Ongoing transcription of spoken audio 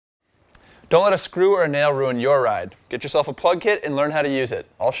Don't let a screw or a nail ruin your ride. Get yourself a plug kit and learn how to use it.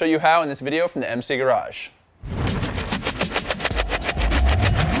 I'll show you how in this video from the MC Garage.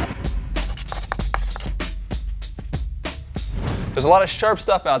 There's a lot of sharp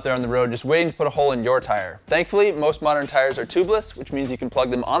stuff out there on the road just waiting to put a hole in your tire. Thankfully, most modern tires are tubeless, which means you can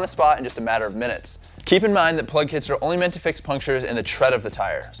plug them on the spot in just a matter of minutes. Keep in mind that plug kits are only meant to fix punctures in the tread of the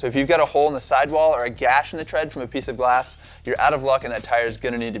tire. So if you've got a hole in the sidewall or a gash in the tread from a piece of glass, you're out of luck and that tire is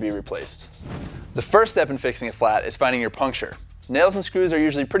going to need to be replaced. The first step in fixing a flat is finding your puncture. Nails and screws are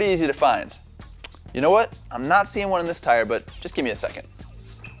usually pretty easy to find. You know what? I'm not seeing one in this tire, but just give me a second.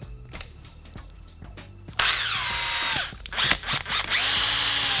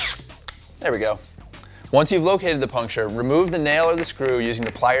 There we go. Once you've located the puncture, remove the nail or the screw using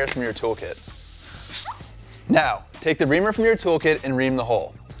the pliers from your toolkit. Now, take the reamer from your toolkit and ream the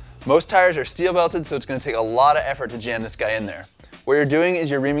hole. Most tires are steel belted, so it's going to take a lot of effort to jam this guy in there. What you're doing is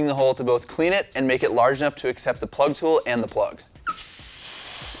you're reaming the hole to both clean it and make it large enough to accept the plug tool and the plug.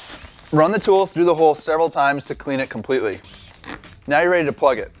 Run the tool through the hole several times to clean it completely. Now you're ready to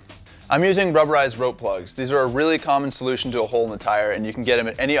plug it. I'm using rubberized rope plugs. These are a really common solution to a hole in the tire, and you can get them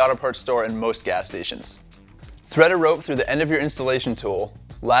at any auto parts store and most gas stations. Thread a rope through the end of your installation tool,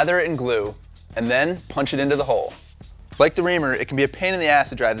 lather it in glue, and then punch it into the hole. Like the reamer, it can be a pain in the ass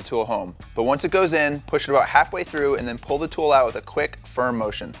to drive the tool home, but once it goes in, push it about halfway through and then pull the tool out with a quick, firm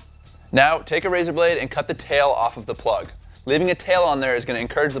motion. Now, take a razor blade and cut the tail off of the plug. Leaving a tail on there is going to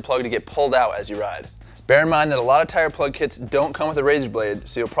encourage the plug to get pulled out as you ride. Bear in mind that a lot of tire plug kits don't come with a razor blade,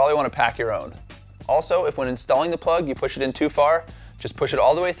 so you'll probably want to pack your own. Also, if when installing the plug you push it in too far, just push it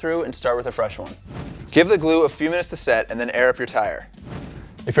all the way through and start with a fresh one. Give the glue a few minutes to set and then air up your tire.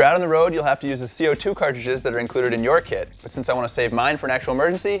 If you're out on the road, you'll have to use the CO2 cartridges that are included in your kit, but since I want to save mine for an actual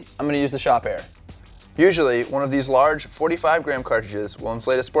emergency, I'm going to use the shop air. Usually, one of these large 45-gram cartridges will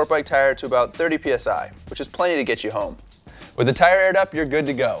inflate a sport bike tire to about 30 psi, which is plenty to get you home. With the tire aired up, you're good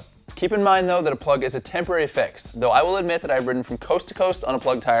to go. Keep in mind though that a plug is a temporary fix, though I will admit that I've ridden from coast to coast on a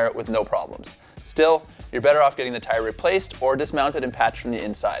plug tire with no problems. Still, you're better off getting the tire replaced or dismounted and patched from the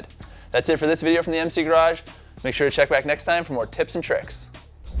inside. That's it for this video from the MC Garage. Make sure to check back next time for more tips and tricks.